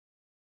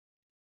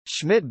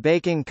Schmidt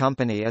Baking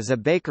Company is a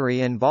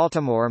bakery in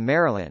Baltimore,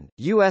 Maryland,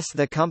 U.S.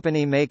 The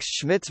company makes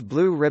Schmidt's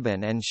Blue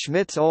Ribbon and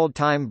Schmidt's Old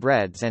Time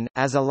Breads and,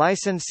 as a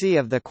licensee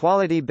of the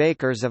Quality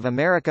Bakers of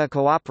America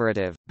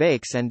Cooperative,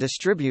 bakes and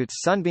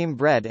distributes Sunbeam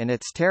bread in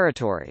its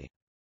territory.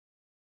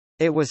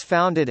 It was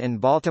founded in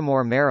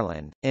Baltimore,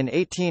 Maryland, in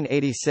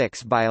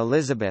 1886 by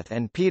Elizabeth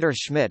and Peter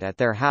Schmidt at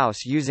their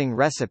house using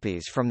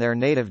recipes from their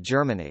native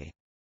Germany.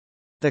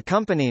 The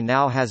company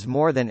now has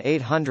more than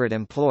 800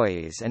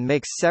 employees and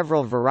makes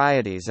several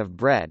varieties of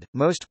bread,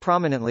 most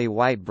prominently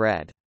white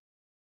bread.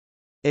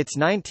 Its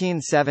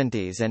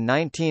 1970s and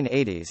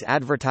 1980s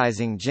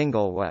advertising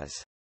jingle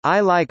was, "I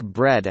like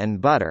bread and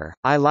butter,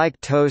 I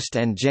like toast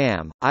and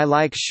jam, I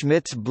like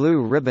Schmidt's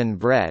Blue Ribbon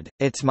bread,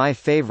 it's my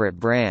favorite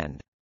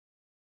brand,"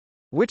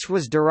 which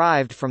was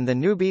derived from the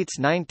Newbeats'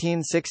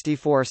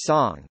 1964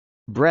 song,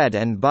 "Bread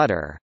and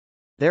Butter."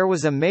 There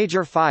was a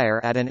major fire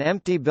at an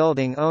empty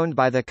building owned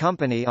by the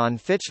company on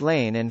Fitch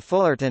Lane in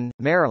Fullerton,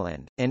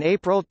 Maryland, in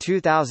April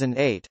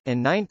 2008.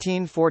 In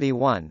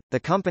 1941, the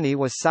company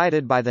was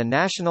cited by the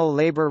National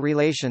Labor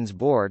Relations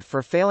Board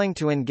for failing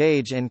to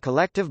engage in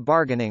collective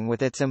bargaining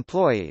with its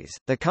employees.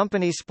 The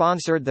company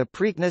sponsored the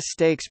Preakness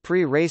Stakes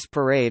pre-race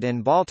parade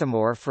in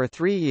Baltimore for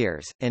 3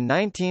 years. In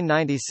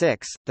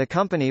 1996, the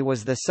company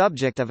was the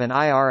subject of an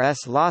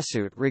IRS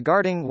lawsuit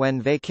regarding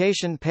when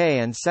vacation pay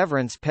and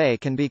severance pay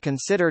can be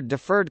considered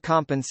deferred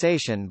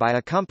compensation by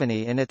a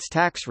company in its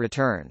tax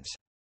returns.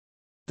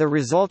 The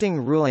resulting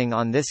ruling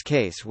on this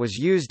case was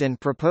used in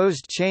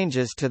proposed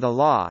changes to the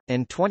law.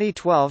 In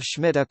 2012,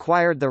 Schmidt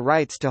acquired the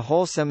rights to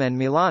Wholesome and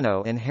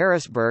Milano in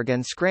Harrisburg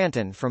and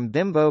Scranton from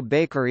Bimbo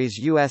Bakeries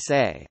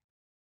USA.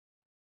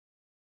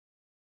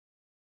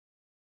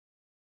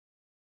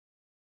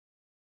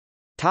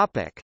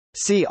 Topic.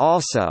 See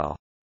also: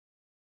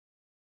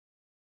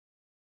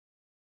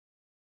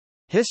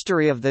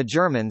 History of the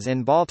Germans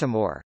in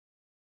Baltimore.